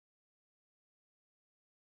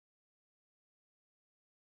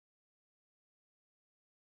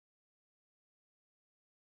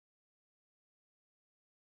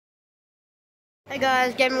Hey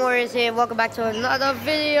guys, Game Warriors here. Welcome back to another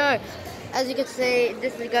video. As you can see,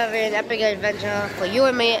 this is going to be an epic adventure for you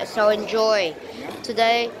and me, so enjoy.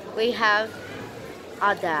 Today we have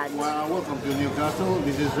our dad. Well, welcome to Newcastle.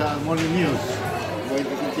 This is morning news. Going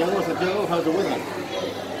to Santiago. Santiago, how's the weather?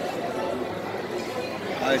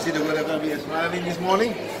 I see the weather going to be smiling this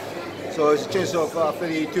morning. So it's a change of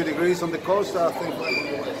 32 degrees on the coast, 35 on the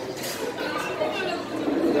west.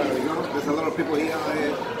 There we go. There's a lot of people here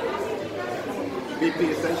at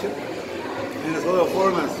BP station. And there's a lot of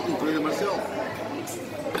foreigners, including myself.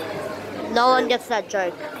 No one gets that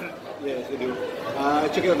joke. Yes, I do.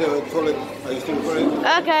 Check out the toilet. Are you still recording?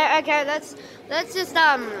 Okay. Let's just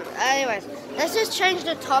anyways, let's just change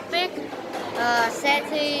the topic.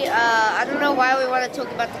 Sadly, I don't know why we want to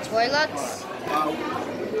talk about the toilets. I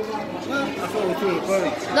thought we were still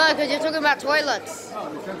recording. No, because you're talking about toilets.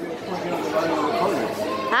 No, they said they were pointing out the line of the toilet.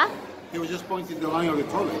 Huh? He was just pointing the line of the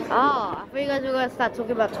toilet. Oh, I thought you guys were going to start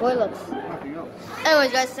talking about toilets. Nothing else.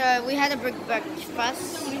 Anyways, guys, so we had a big breakfast.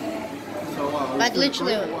 So, Like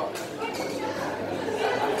literally. Are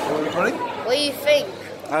we recording? What do you think?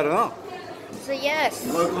 I don't know. So yes.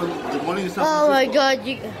 Welcome. Good morning, San Oh my Francisco. God,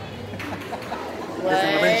 you. an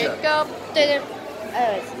adventure. Wake up to the.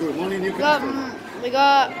 Anyways, Good morning, Newcastle. we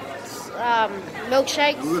got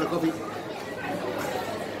milkshakes. We got a coffee.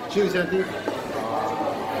 Cheers, Auntie.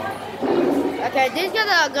 Okay, these guys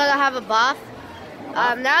are gonna have a bath.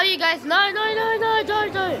 Now you guys, no,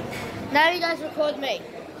 don't. Now you guys record me.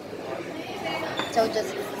 So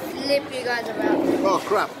just flip you guys around. Oh,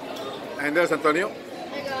 crap. And there's Antonio.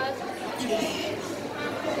 Hey guys.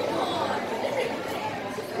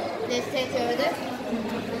 There's Tete over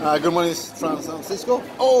there. Good morning, San Francisco.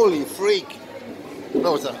 Holy freak.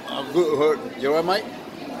 That was a good hurt. You alright, mate?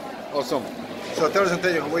 Awesome. So tell us,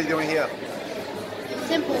 Antonio, what are you doing here?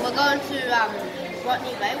 Simple, we're going to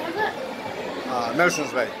Botany Bay, was it?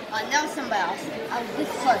 Nelson's Bay. Nelson Bay. I was this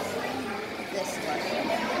close. This close.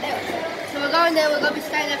 Anyway, so we're going there, we're going to be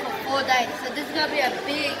staying there for 4 days. So this is going to be a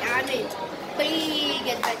big adventure.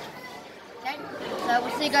 Okay? So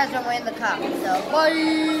we'll see you guys when we're in the car. So bye!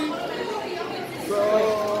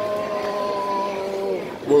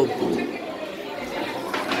 Boom.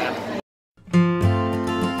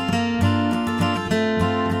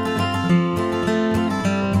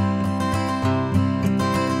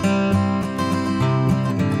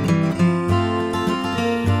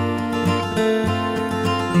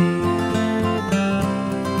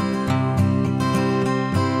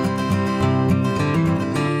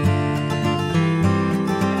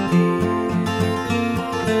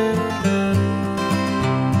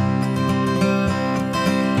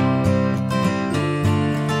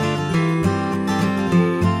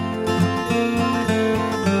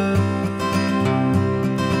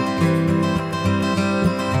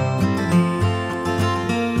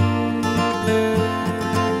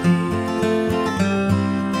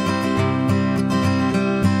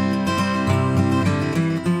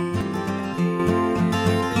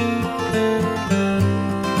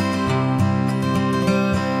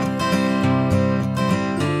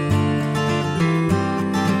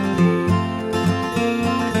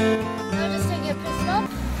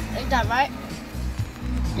 That right?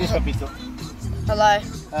 Yes, Papito. Hello.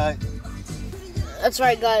 Hi. That's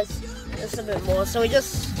right, guys. Just a bit more. So we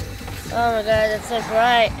just. Oh my God, that's so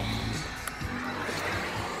bright.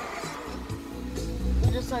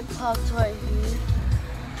 We're just like parked right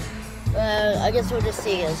here. I guess we'll just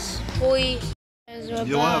see us. Boy.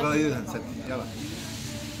 You want to go and set together?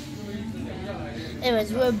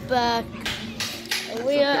 Anyways, we're back. And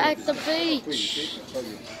we are at the beach.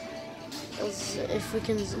 If we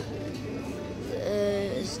can, is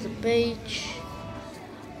the beach.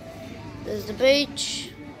 There's the beach.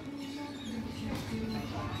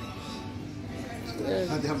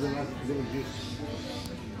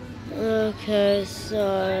 Okay,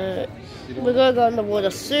 so we're gonna go in the water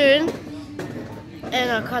soon, and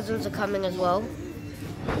our cousins are coming as well.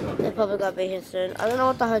 They're probably gonna be here soon. I don't know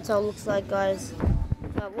what the hotel looks like, guys,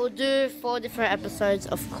 but we'll do 4 different episodes,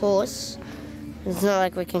 of course. It's not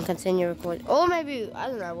like we can continue recording. Or maybe, I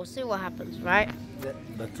don't know, we'll see what happens, right? Yeah,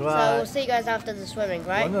 that's So we'll see you guys after the swimming,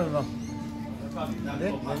 right? No.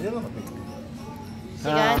 See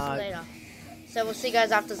you guys later. So we'll see you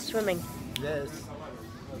guys after the swimming. Yes.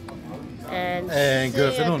 And good see you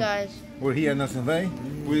afternoon. guys. We're here in Nelson Bay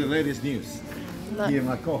with the latest news. Bye. Here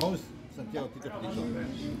my co-host, Santiago Tito Petito.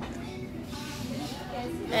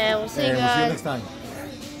 And we'll see you And we'll guys. see you next time.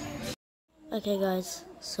 Okay, guys.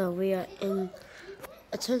 So we are in.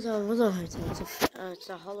 It turns out it wasn't a hotel. It's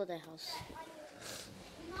a holiday house.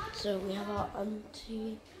 So we have our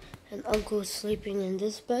auntie and uncle sleeping in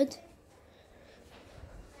this bed.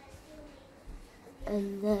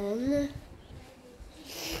 And then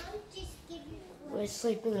we're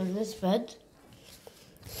sleeping in this bed.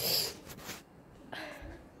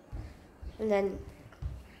 And then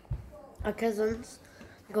our cousins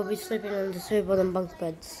are going to be sleeping on the two bottom bunk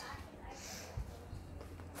beds.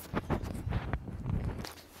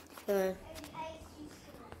 So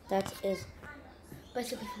that is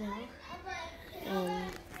basically for now.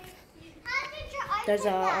 Those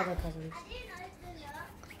are our other cousins.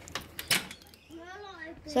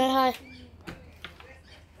 Say hi.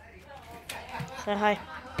 Say hi.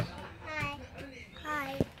 Hi.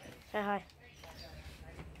 Hi. Say hi.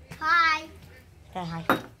 Hi. Say hi.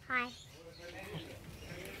 Hi.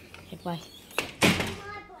 Okay, bye.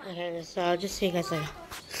 Okay, so I'll just see you guys later.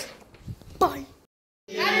 Bye.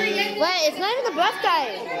 Wait, it's not even the birthday.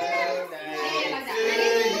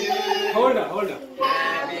 Hold on, hold on.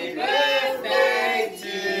 Happy birthday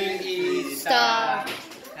to Easter. Stop.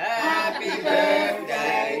 Happy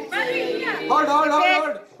birthday to Easter. Hold.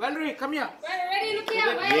 Valerie, come here. Ready, look here.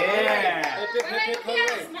 Wait. Yeah. Ready, look here.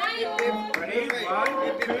 Smile. Ready?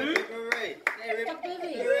 1, 2.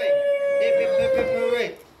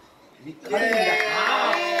 We cut it in the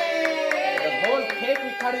half. The whole cake we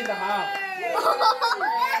cut in the half.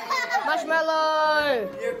 Marshmallow.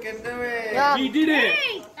 You can do it. Yeah. We did it.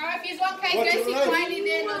 Alright, if you want cake, go sit quietly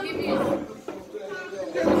there and I'll give you.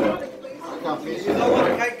 You don't want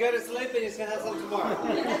to go to sleep and you can have some tomorrow.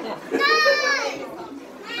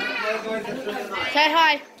 Say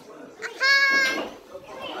hi.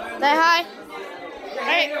 Say hi.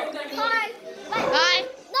 Hey. Hi. Hi.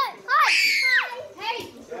 No. Hi. Hey,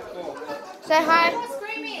 Say hi. what's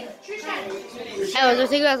screaming? Trisha. Anyways, we'll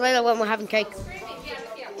see you guys later when we're having cake.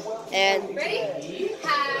 And Ready?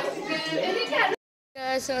 Happy birthday.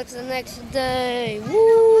 guys, so it's the next day.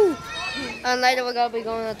 Woo! And later we're gonna be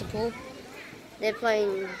going at the pool. They're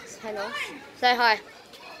playing tennis. Say hi.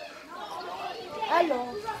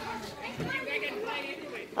 Hello.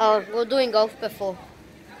 Oh, we're doing golf before.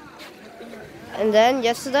 And then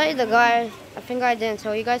yesterday, the guy, I think I didn't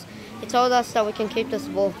tell you guys, he told us that we can keep this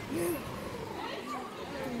ball.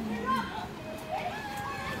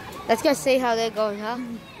 Let's go see how they're going, huh?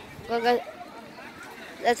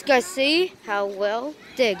 Let's go see how well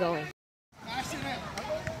they're going.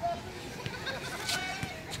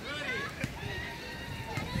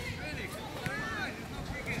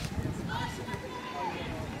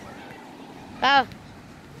 Oh.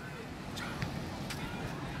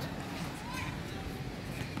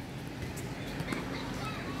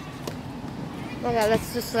 Okay,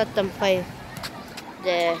 let's just let them play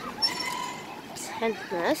their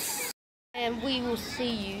tennis. And we will see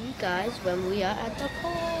you guys when we are at the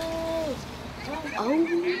court. Oh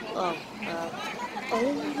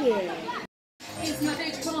yeah. It's my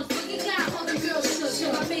big bones, boogie got all the girls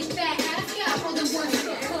shook. My big fat ass got all the ones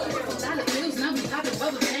that cook. A lot of bills, now we popping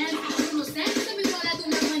rubber bands. No sense to me while I do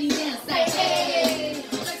my money dance. Like, hey,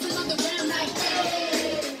 flexing on the ground like,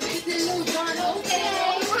 hey. It's the new John, okay.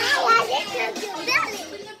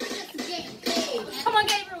 Come on,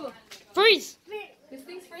 Gabriel. Freeze! This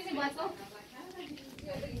thing's freezing by itself.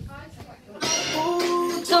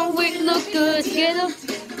 Don't we look good together?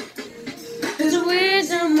 There's a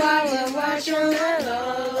reason why we're watching it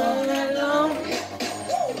all along.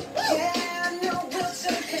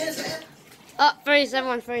 Oh, freeze,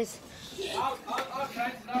 everyone freeze.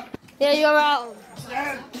 Yeah, you're out.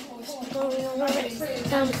 Why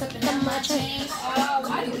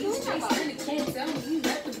do you chase and the can't tell me you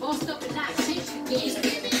left the boss up and not shit you get?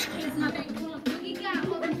 It's my big bones, boogie got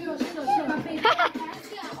all the girls shook. My big fat ass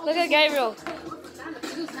got all Look at Gabriel.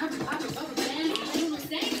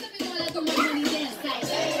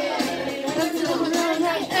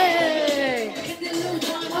 Hey!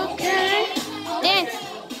 Okay. Dance.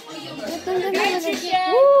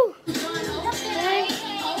 Woo!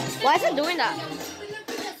 Why is it doing that?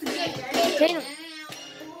 Tina.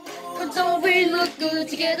 But don't we look good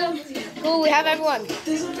together? Cool, we have everyone.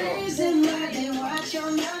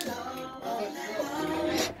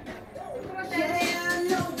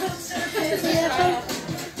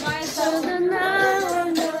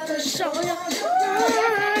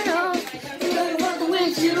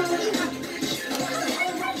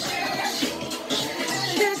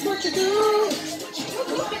 That's what you do.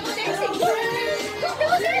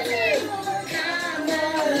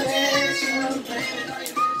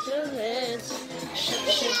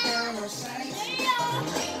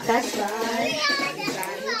 That's right.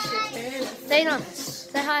 Dana,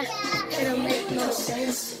 say hi. It'll make no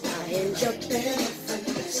sense. I end up there.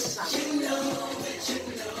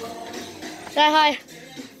 Say hi.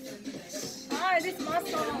 Hi, this is my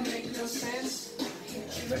song.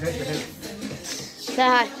 Say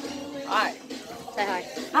hi. Hi. Say hi.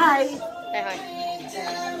 Hi. Say hi.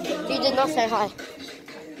 You did not say hi.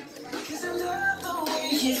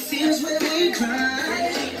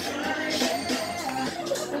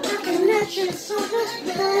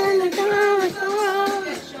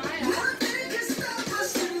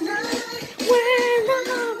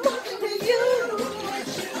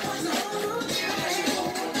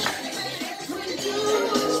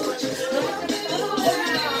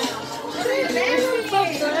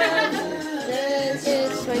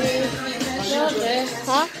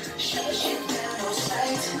 Huh?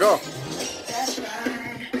 Go.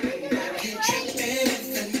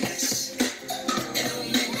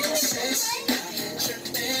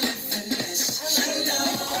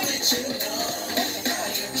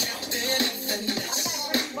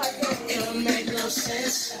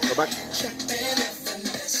 Go back.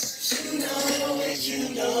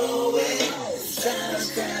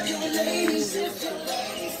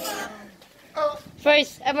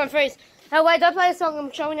 Freeze! Everyone freeze! Oh wait, don't play a song.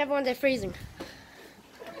 I'm showing everyone they're freezing.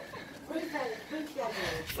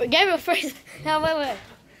 Gabriel, freeze! No, wait.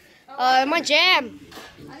 My jam.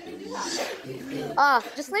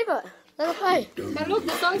 Just leave it. Let it play. But look,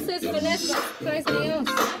 the song says finesse, but it's playing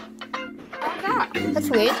something else. How's that? That's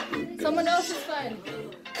weird. Someone else's phone.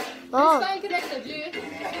 Oh, Phone connected, you.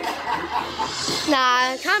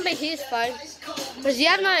 nah, it can't be his phone. Because you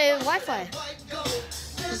have no Wi-Fi.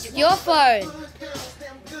 It's your phone.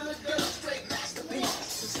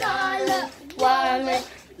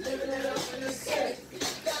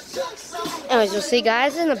 Anyways, we'll see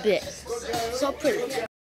guys in a bit. So pretty.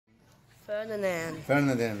 Ferdinand.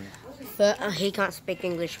 He can't speak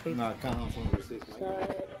English, people. No, I can't answer this. So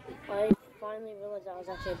I finally realized I was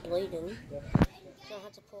actually bleeding. So I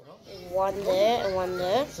had to put one there and one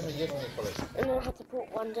there. And then I had to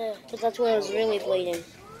put one there because that's where I was really bleeding.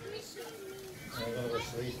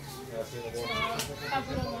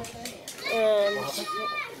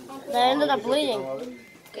 They ended up bleeding.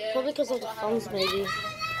 Probably because of the fungus, maybe. I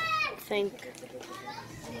think.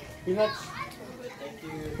 Peanuts?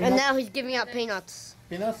 And now he's giving out peanuts.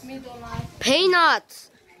 Peanuts? Peanuts!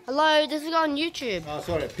 Hello, this is on YouTube. Oh,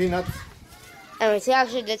 sorry, peanuts. Anyways, he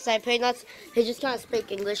actually did say peanuts. He just can't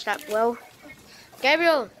speak English that well.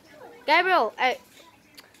 Gabriel! Hey!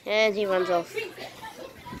 And he runs off.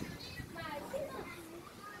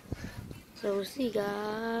 So we'll see,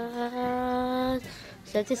 guys.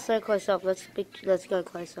 Set this so close up. Let's go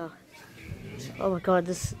closer. Oh my god,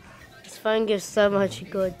 this phone gives so much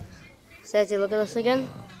good. Seti, look at us again.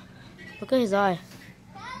 Look at his eye.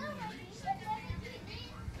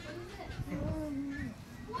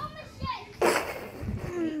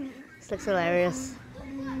 This looks hilarious.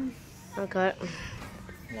 Okay.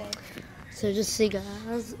 So just see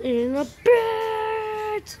guys in a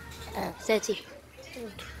bit. Seti.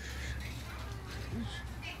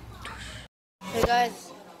 Hey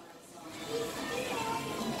guys.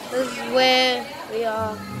 This is where we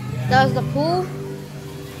are. That was the pool.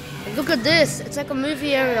 Look at this. It's like a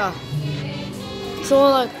movie area. It's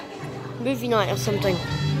all like movie night or something.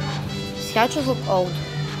 These couches look old.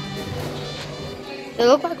 They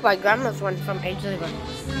look like my grandma's one from ages ago.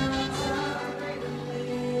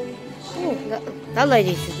 Oh, that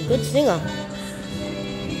lady's a good singer.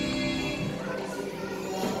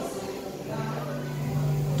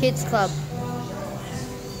 Kids Club.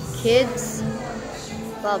 Kids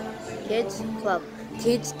Club. Kids Club.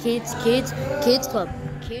 Kids Club. Kids Club.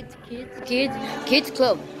 Kids Club. Kids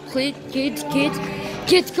Club.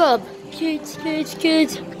 Kids Club.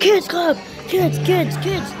 Kids Club.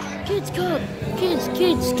 Kids Club.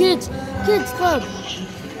 Kids Club.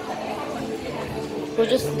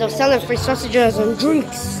 They're selling free sausages and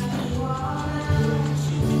drinks.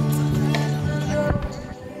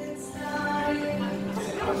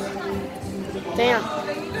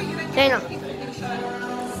 Dana.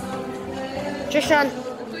 Trishan.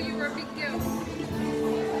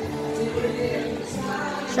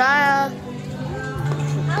 Shia.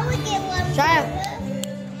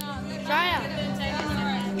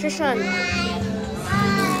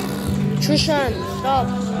 Trishan, stop.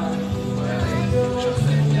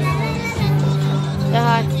 Say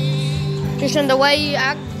hi. Trishan, the way you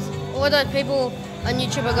act, all those people on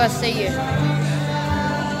YouTube are gonna see you.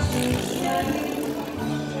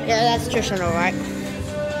 Yeah, that's Trishan, alright.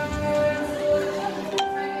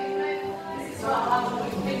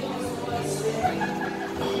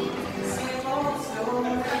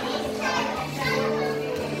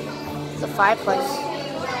 The fireplace.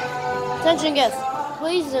 Attention guests,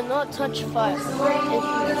 please do not touch fire.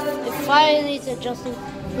 If fire needs adjusting,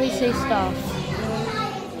 please see staff.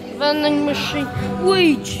 Vending machine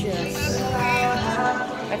wages.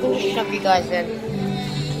 can just shove you guys in.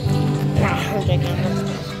 Nah, I'm joking.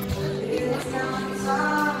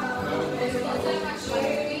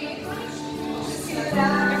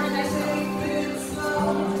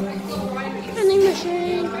 Vending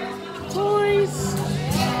machine, toys,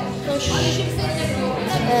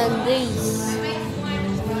 and these.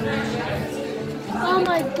 Oh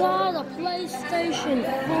my god, a PlayStation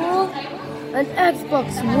 4, an Xbox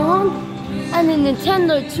One, and a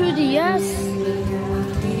Nintendo 2DS.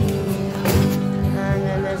 And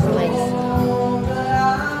then there's lights.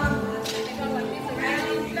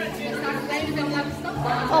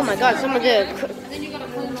 Oh my god, someone did a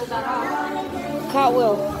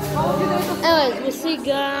cartwheel. Anyways, we'll see you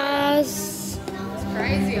guys.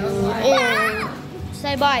 Crazy. And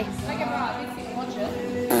say bye.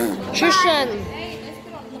 Trishan.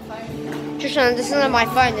 Trishan, this is not my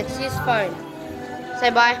phone, it's his phone. Say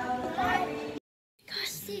bye.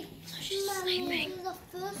 She's sleeping. This is the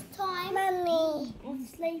first time I'm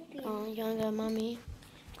sleeping. Oh, you wanna go, Mummy?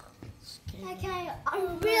 Okay,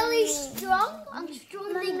 I'm really strong. I'm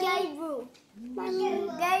stronger than Gabriel. Gabriel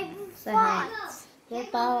Say hi. fights. Yeah,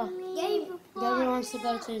 Baba. Gabriel Gabriel fights. wants to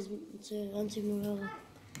go to Auntie Marilla.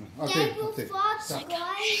 Gabriel fights,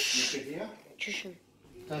 guys. Trishan,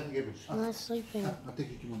 Thank you. Shania's sleeping. I'll take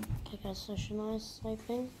it, Kimon. Okay guys, so Shania's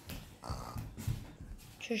sleeping.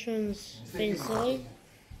 Trishan's being silly.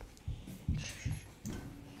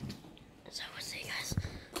 So we'll see you guys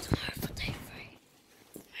tomorrow for day 3.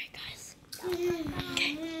 Alright guys.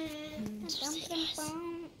 Okay. So see you guys.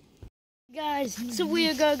 Guys, so we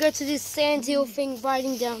are gonna go to this sandhill thing,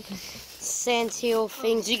 riding down sandhill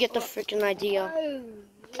things. You get the freaking idea.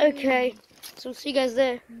 Okay, so we'll see you guys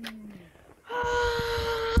there.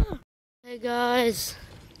 Hey guys,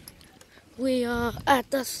 we are at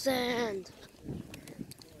the sand. You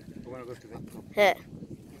want to go to that? Hey,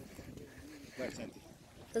 Where's Santi?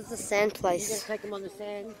 this is the sand place. Take him on the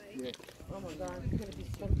sand. Yeah. Oh my god, it's gonna be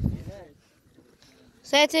something bad.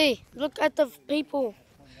 Santi, look at the people.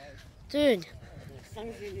 Dude,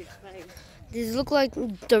 Something in his face. these look like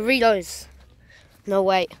Doritos. No,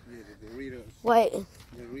 wait. Yeah, the Doritos. Wait,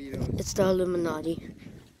 The Doritos. it's the Illuminati.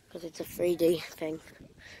 Because it's a 3D thing.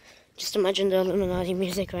 Just imagine the Illuminati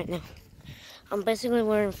music right now. I'm basically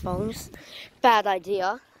wearing thongs. Bad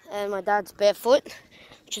idea. And my dad's barefoot,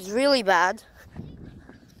 which is really bad.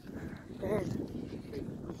 And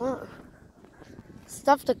what?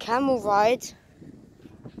 Stuff the camel ride.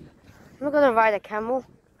 I'm not gonna ride a camel.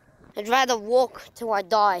 I'd rather walk till I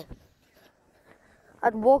die.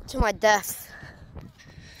 I'd walk to my death.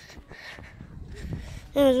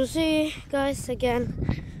 Anyways, we'll see you guys again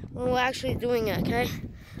when we're actually doing it, okay?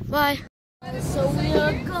 Bye. So we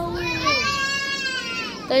are going.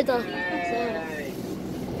 Data.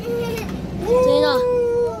 Tina.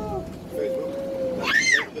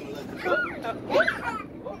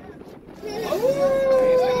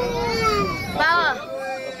 Bella.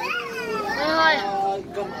 Say hi. No,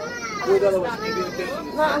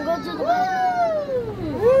 I'm going to the bathroom.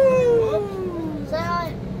 Say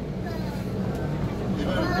hi.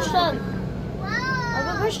 Christian.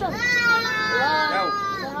 Uncle Christian. Hello.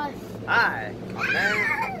 Say hi. Hi.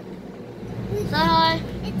 Say hi.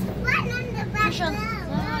 It's fun on the back. Christian. Say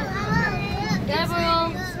hi. Gabriel.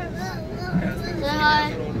 Say hi.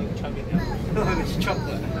 It's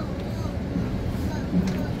chocolate.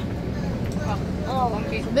 Oh,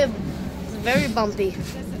 it's very bumpy.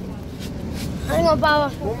 Hang on,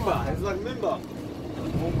 Baba. Mumba. It's like Mumba.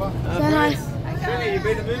 Say hi. Really, you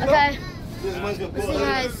been to Mumba? Okay. This reminds me of See you Port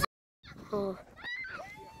guys. Oh.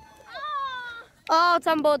 Oh,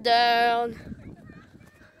 tumble down.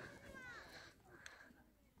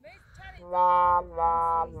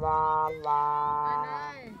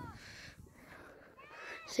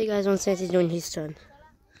 See you guys when Santa's doing his turn.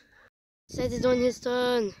 Santa's doing his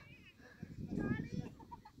turn.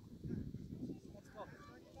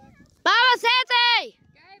 Baba, Santa!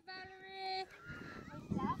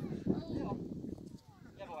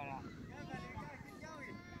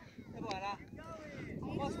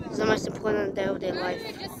 It's the most important day of their life.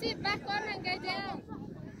 Just sit back on and go down.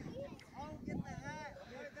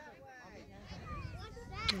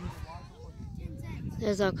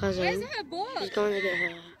 There's our cousin. Where's her He's board? going to get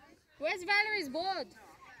her. Where's Valerie's board?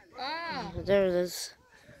 Ah. There it is.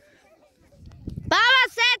 Baba,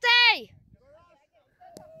 Santa!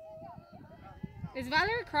 Is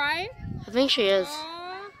Valerie crying? I think she is.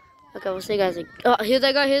 Aw. Okay, we'll see you guys. Oh, here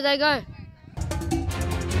they go, here they go.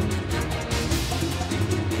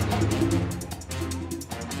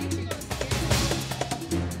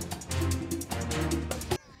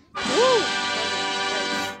 Woo!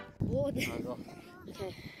 Bored.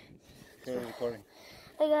 Okay. Recording.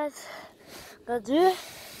 Hey guys. guys. Gonna do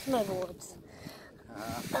snowboards.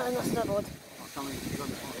 No, not snowboard.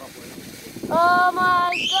 Oh my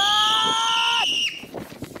god!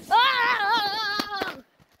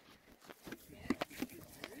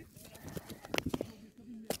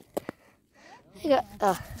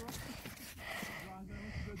 Ah!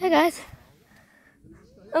 Hey guys.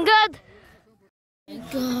 I'm good. Hey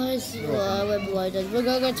guys, we're bloated. We're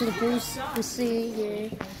gonna go to the pool. We'll see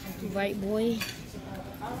you, right boy.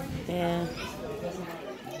 Yeah.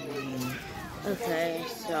 Okay,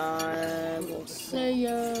 so we'll see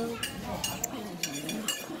you.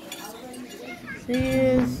 See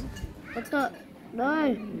you. What the?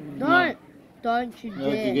 No, don't you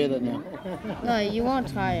dare. You get it now. No, you won't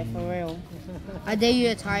tie it for real. I dare you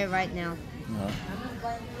to tie it right now. No.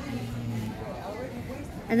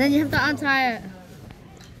 And then you have to untie it.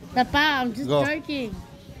 The power, I'm just Go. joking.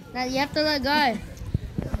 Now you have to let go.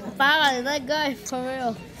 The power, let go for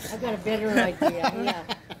real. I got a better idea. Yeah,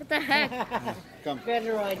 What the heck?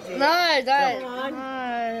 better idea. No, don't. Come on. No.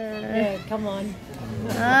 Yeah, come on.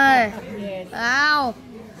 No. Yes. Ow.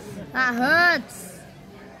 That hurts.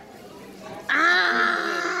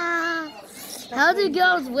 Ah. How do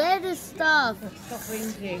girls wear this stuff? Stop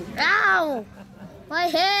whinging. Ow. My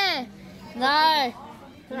hair. No.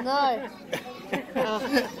 No.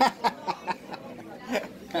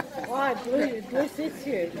 Why? Blue suits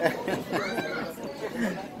you.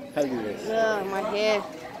 How do you do this? Yeah, my hair.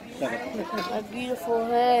 My beautiful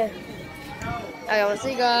hair. Okay, we'll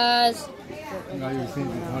see you guys. No, you've seen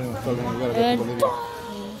it. I was talking about And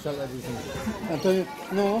Antonio,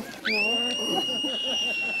 no.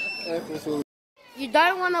 you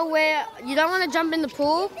don't want to you don't want to jump in the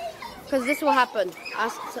pool because this will happen.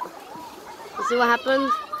 You see what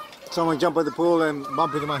happens? Someone jumped in the pool and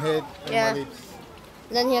bumped into my head and Yeah. my lips.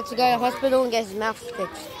 And then he had to go to the hospital and get his mouth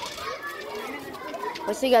fixed.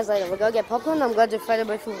 We'll see you guys later. We're going to get popcorn. I'm going to do photo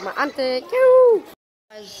booth with my auntie. Yoo!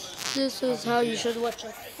 Guys, this is how you should watch a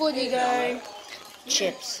footy game.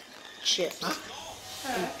 Chips. Chips.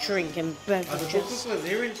 And drink and beverages.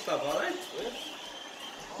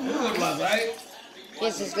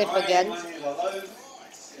 Here's his lip again. No,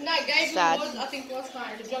 Gabriel Sad. was, I think, last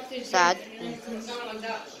night. He dropped his Sad. going like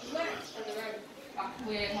that. On the road.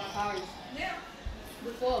 Where my car is.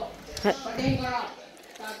 Before. But then he got up.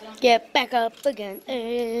 Get back up again.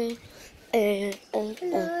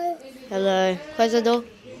 Hello. Close the door.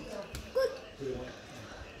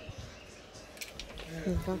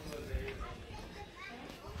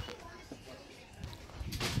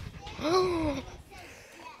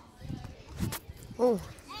 Oh.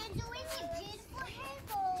 And do we need beautiful hair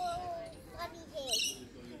or funny hair?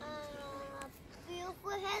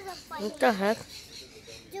 Beautiful hair or funny What the heck?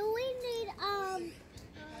 Do we need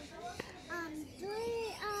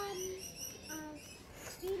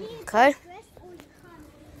Okay. dress or you can't?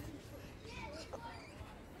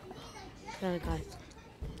 There we go.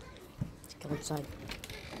 Let's go inside.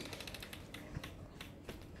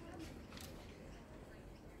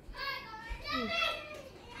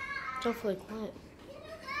 It's awfully quiet.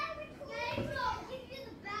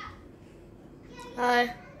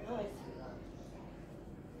 Hi.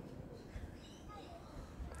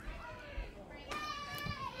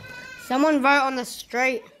 Someone wrote on the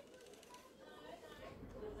street.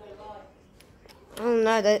 Oh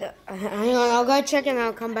no, hang on, I'll go check and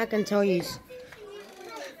I'll come back and tell you.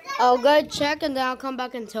 I'll go check and then I'll come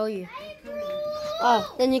back and tell you.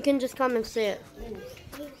 Oh, then you can just come and see it.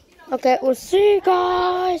 Okay, we'll see you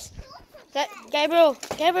guys. Gabriel,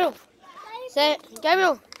 Gabriel, say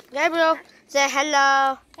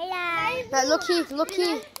hello. Hello. Now look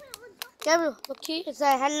here. Gabriel, look here,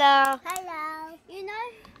 say hello. Hello. You know?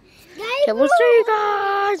 Okay, we'll see you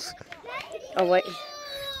guys. Oh wait.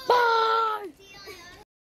 Bye.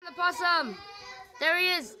 The possum. There he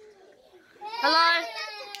is. Hello.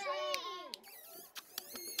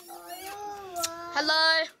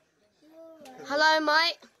 Hello. Hello,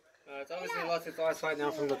 mate. It's obviously lost its eyesight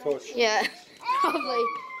now from the torch. Yeah, probably.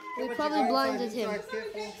 We probably blinded him.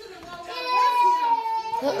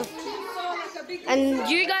 And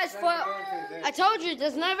you guys thought, I told you,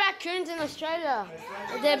 there's no raccoons in Australia.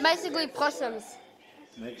 They're basically possums.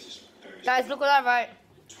 Guys, look what I wrote.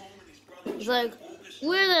 It's like,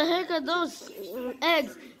 where the heck are those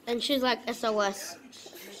eggs? And she's like, SOS.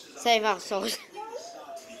 Save our souls.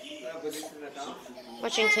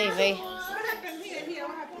 Watching TV.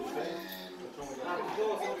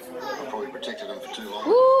 Probably protected them for too long.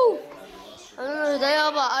 Woo! I don't know who they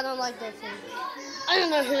are, but I don't like that thing. I don't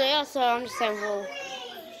know who they are, so I'm just saying whoa.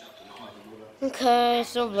 Okay,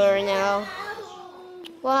 so blurry now.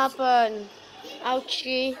 What happened?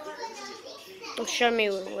 Ouchie. Show me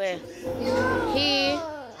where.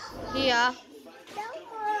 Here.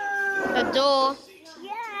 The door.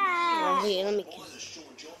 Yeah. Oh, here, let me kiss.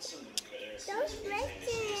 Don't break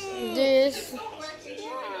it. This. Yeah.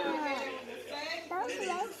 Don't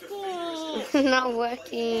break it. Not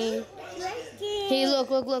working. Break it. Hey,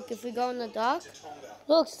 look. If we go in the dark,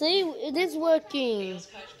 look, see, it is working.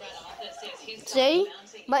 See?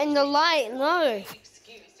 But in the light, no.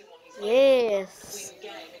 Yes.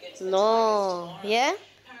 No. Yeah?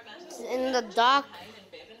 In the dark.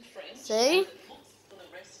 See?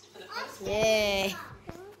 Yeah.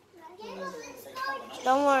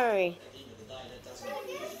 Don't worry.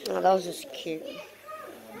 Oh, that was just cute.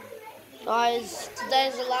 Guys, today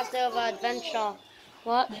is the last day of our adventure.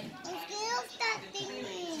 What?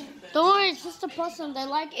 Don't worry, it's just a possum. They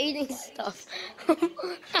like eating stuff. Look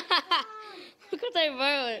at they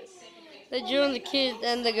wrote. They drew on the kid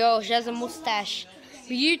and the girl. She has a mustache.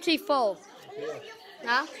 Beautiful.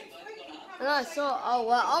 Huh? No, I saw. Oh,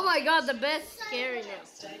 wow. Oh my god, the bear's scary now.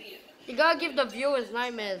 You gotta give the viewers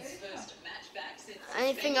nightmares.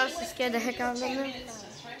 Anything else to scare the heck out of them?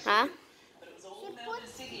 Huh?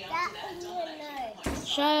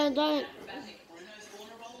 Shut don't.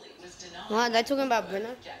 What? They talking about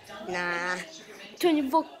Brenna? Nah.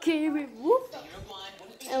 24 karat. Whoop.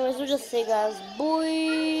 Anyways, we'll just say, guys,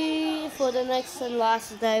 boy, for the next and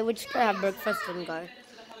last day, we're just gonna have breakfast and go.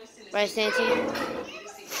 Right, Santi?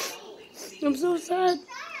 I'm so sad.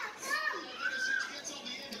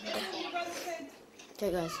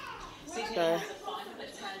 Okay, guys. So.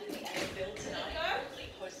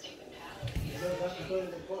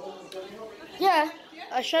 Yeah,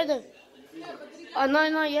 I showed them. Oh,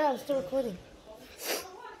 no, yeah, I'm still recording.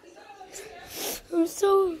 I'm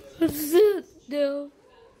so upset now.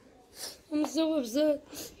 I'm so upset.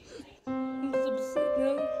 I'm so upset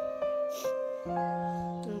now.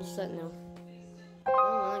 I'm upset now. I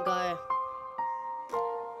don't want to go.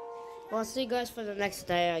 Well, I'll see you guys for the next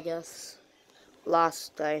day, I guess.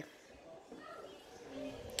 Last day.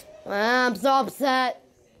 I'm so upset.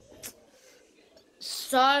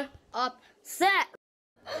 So upset.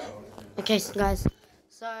 Okay, so guys.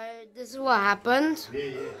 So this is what happened.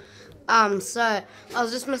 So I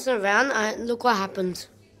was just messing around. Look what happened.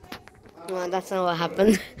 Well, that's not what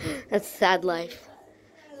happened. That's sad life.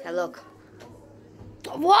 Okay, look.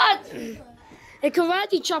 What? It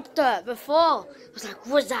karate chopped it before. I was like,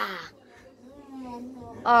 what's that?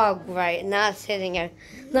 Oh, great. Now it's hitting her.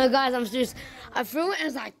 No, guys, I'm serious. I threw it and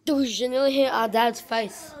it's like, douche, and it hit our dad's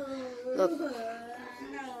face. Look.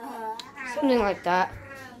 Something like that.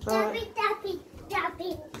 Tappy.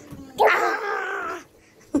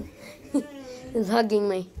 He's hugging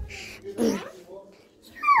me.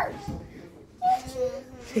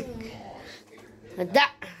 Like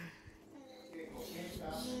that.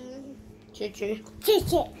 Choo-choo.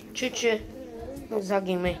 He's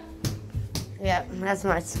hugging me. Yeah, that's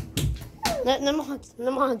nice. No more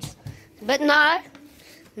hugs. But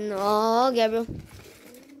no, Gabriel.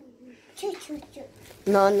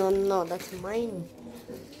 No, that's mine.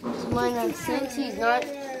 It's mine and Santi's, not.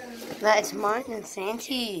 That's mine and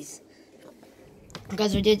Santi's.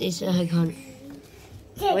 Guys, we did Easter egg hunt.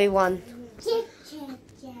 We won.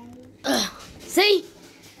 See?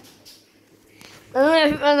 I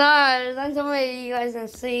don't know if you guys can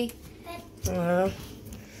see.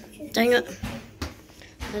 Dang it.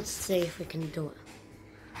 Let's see if we can do it.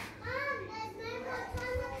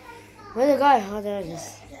 Where'd it go? Oh, there it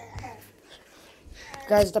is.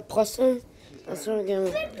 Guys, the possum. That's what we're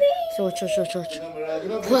going to watch.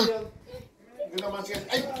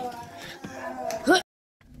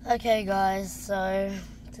 Okay, guys, so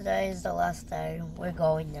today is the last day. We're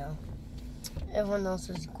going now. Everyone else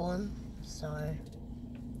is gone, so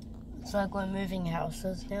it's like we're moving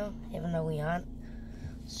houses now, even though we aren't.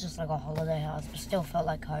 It's just like a holiday house, but still felt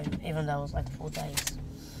like home, even though it was like 4 days.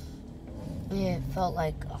 Yeah, it felt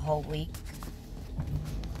like a whole week.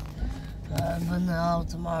 But now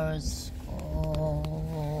tomorrow's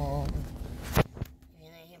school. If you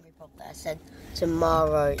didn't hear me properly, I said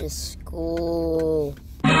tomorrow is school.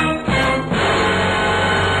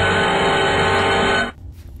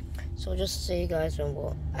 So we'll just see you guys when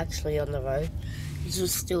we're actually on the road. This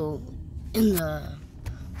is still in the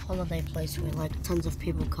holiday place where like tons of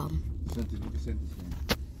people come.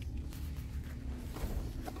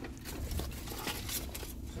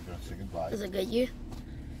 Does it get you?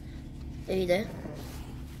 Are you there?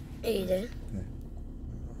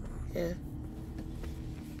 Yeah.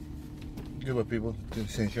 Give up people to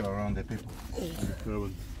essential around the people.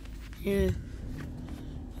 Yeah.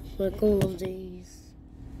 Like all of these.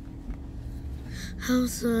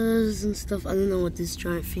 houses and stuff. I don't know what this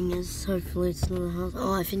giant thing is. Hopefully it's not a house.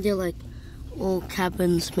 Oh, I think they're like all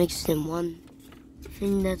cabins mixed in one. I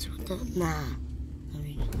think that's what that. Nah. I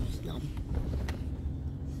mean, it's not.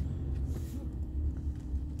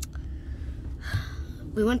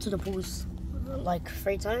 We went to the pools like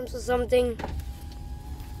 3 times or something,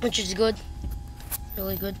 which is good.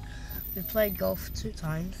 Really good. We played golf 2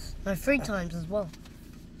 times. No, 3 times as well,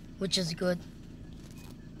 which is good.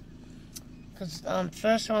 Because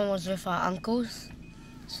first one was with our uncles,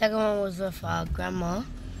 second one was with our grandma,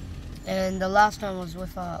 and the last one was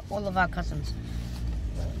with all of our cousins.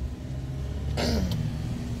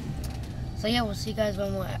 So yeah, we'll see you guys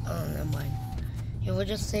when we're. Oh, never mind. Yeah, we'll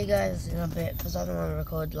just see you guys in a bit because I don't want to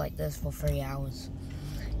record like this for 3 hours.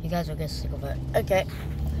 You guys will get sick of it. Okay,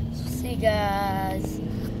 so see you guys.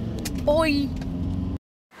 Bye.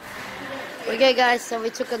 Okay, guys. So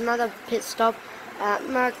we took another pit stop at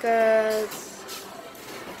Marcus.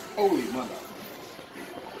 Holy mother.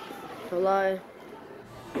 Hello.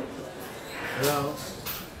 Hello.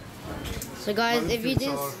 So guys, if you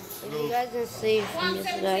guys didn't see from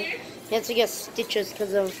yesterday, you had to get stitches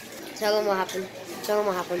because of. Tell them what happened. Tell them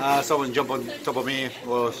what happened. Someone jumped on top of me,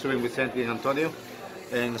 was swimming with Santi and Antonio,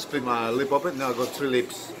 and split my lip open. Now I got 3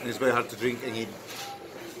 lips, and it's very hard to drink and eat.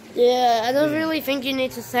 Yeah, I don't really think you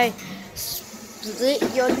need to say split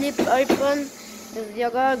your lip open because you're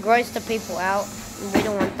gonna gross the people out. And we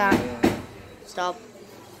don't want that. Stop.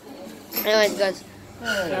 Anyways, guys.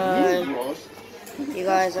 So, you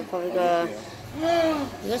guys are probably gonna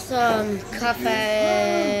get some coffee.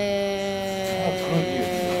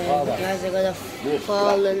 You guys are gonna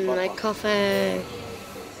fall in my coffee.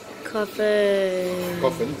 Coffee.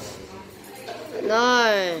 Coffins.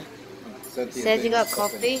 No. Said you got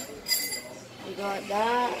coffee. You got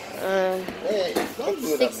that.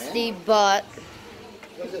 It's 60 baht.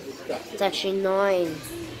 It's actually 9.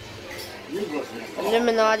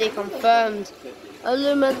 Illuminati confirmed.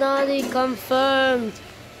 Illuminati confirmed.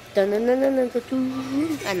 And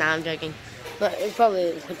now I'm joking. But it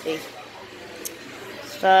probably could be.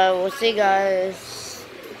 So we'll see you guys,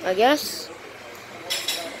 I guess.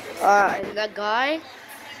 And that guy.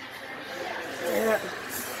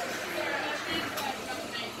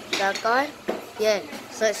 That guy? Yeah.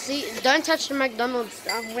 So see, don't touch the McDonald's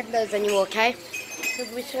windows anymore, okay?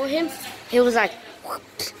 Because we saw him, he was like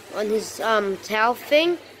on his towel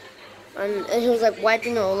thing, and he was like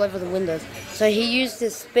wiping it all over the windows. So he used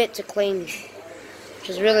his spit to clean, which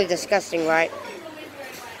is really disgusting, right?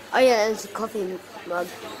 Oh yeah, and it's a coffee mug.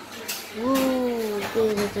 Woo!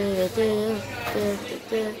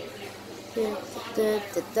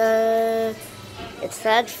 It's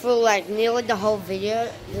sad for like nearly the whole video.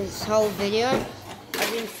 This whole video,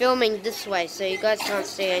 I've been filming this way, so you guys can't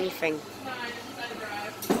see anything.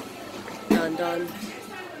 Done, done.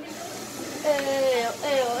 Ew,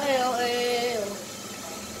 ew, ew, ew.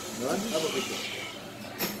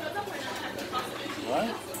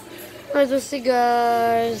 Alright, we'll see you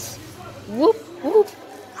guys. Whoop, whoop.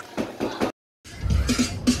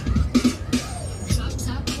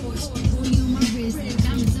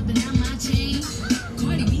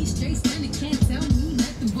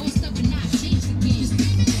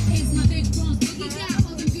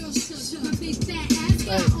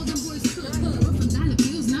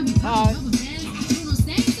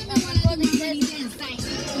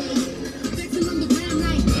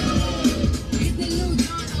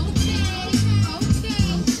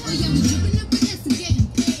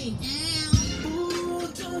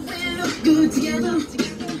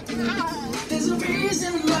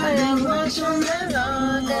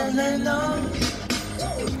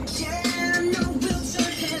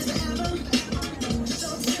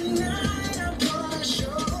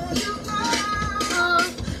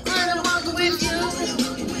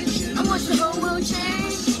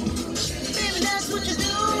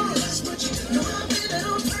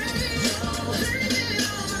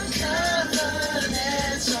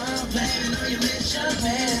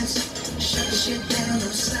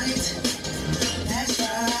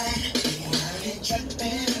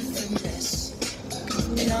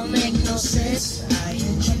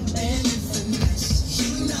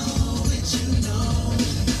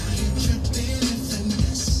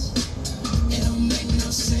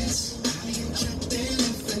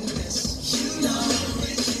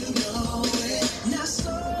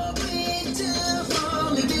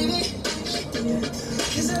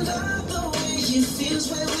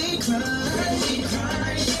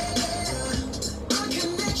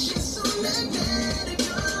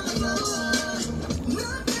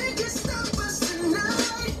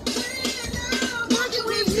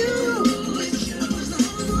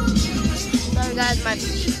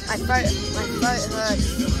 My throat hurts.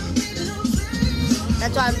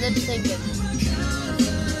 That's why I'm lip syncing.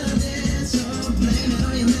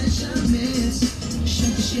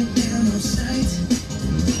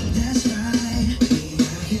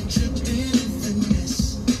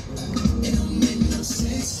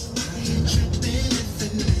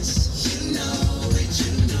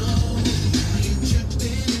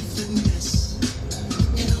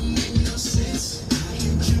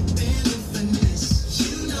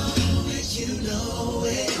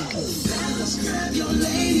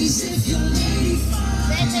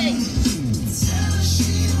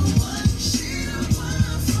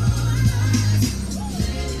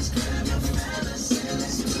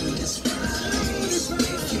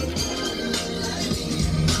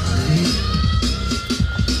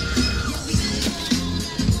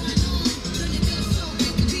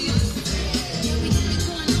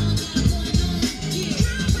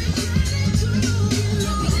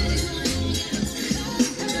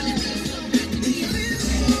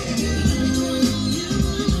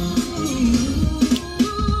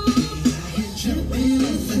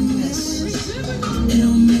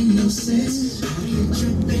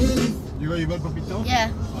 You got papito? Yeah.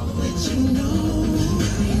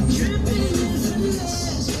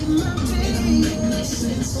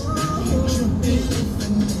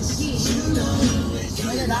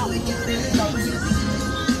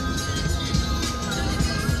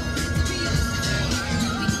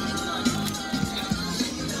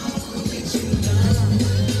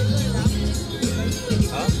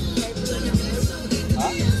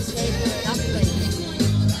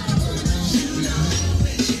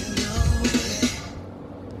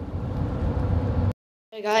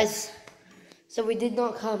 Hey guys, so we did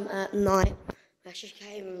not come at night. We actually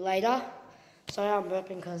came later. Sorry, I'm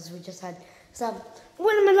burping because we just had some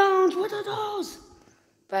watermelons. What are those?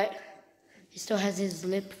 But he still has his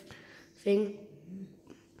lip thing.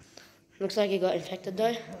 Looks like he got infected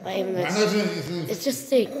though. But even though it's just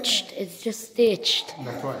stitched. It's just stitched.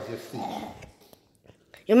 That's right, just stitched.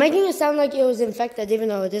 You're making it sound like it was infected even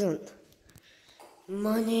though it isn't.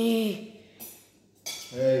 Money.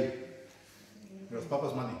 Hey, it's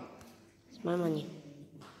Papa's money. It's my money.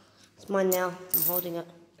 It's mine now. I'm holding it.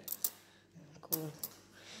 Cool.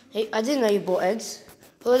 Hey, I didn't know you bought eggs.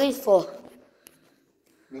 Who are these for?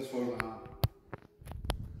 That's for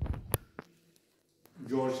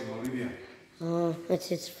George and Olivia. Oh, it's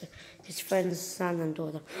his friend's son and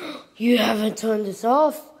daughter. You haven't turned this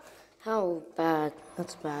off? How bad?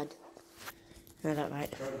 That's bad. No, that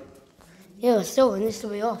right. Yeah, but still, it needs to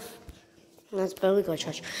be off. That's barely go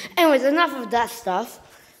church. Anyways, enough of that stuff.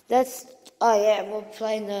 Oh yeah, we're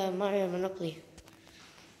playing the Mario Monopoly.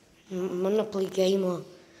 Monopoly Gamer.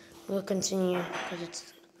 We'll continue because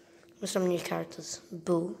it's with some new characters.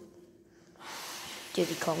 Boo.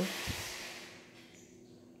 Diddy Kong.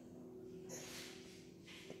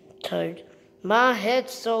 Toad. My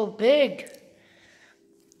head's so big.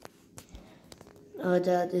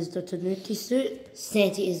 That is the Tanuki suit.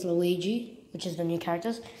 Santi is Luigi, which is the new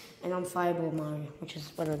characters. And I'm Fireball Mario, which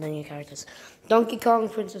is one of the new characters. Donkey Kong,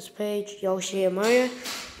 Princess Peach, Yoshi, and Mario.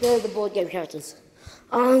 They're the board game characters.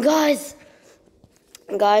 Guys,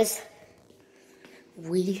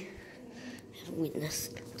 we have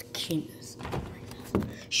witnessed the cuteness of my house.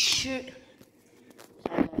 Shoot.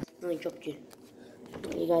 Sorry guys, I dropped you.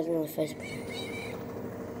 You guys know the face.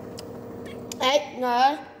 Hey,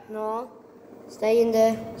 no. Stay in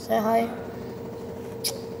there. Say hi.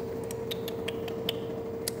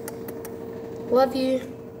 Love you.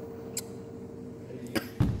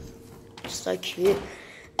 So cute.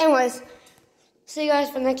 Anyways, see you guys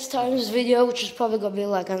for next time's video, which is probably gonna be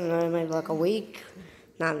like, I don't know, maybe like a week.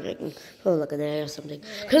 Nah, I'm joking. Probably like a day or something.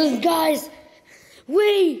 Because guys,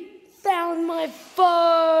 we found my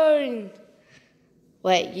phone.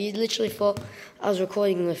 Wait, you literally thought I was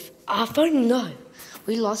recording with our phone? No.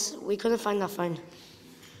 We couldn't find our phone.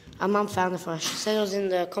 Our mum found it for us. She said it was in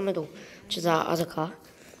the Commodore, which is our other car.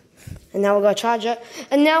 And now we're going to charge it.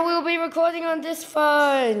 And now we'll be recording on this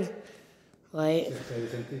phone. Wait.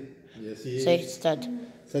 Say it's dead.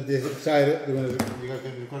 Senti excited? You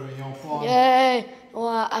can record on your phone. Yay! All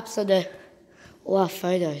our apps are there. All our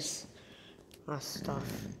photos. Our stuff.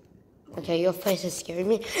 Okay, your face is scaring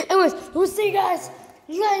me. Anyways, we'll see you guys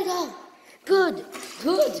later. Good.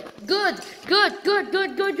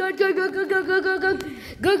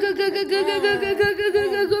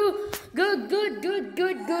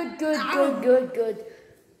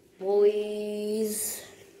 Boys.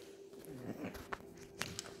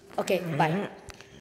 Okay, bye.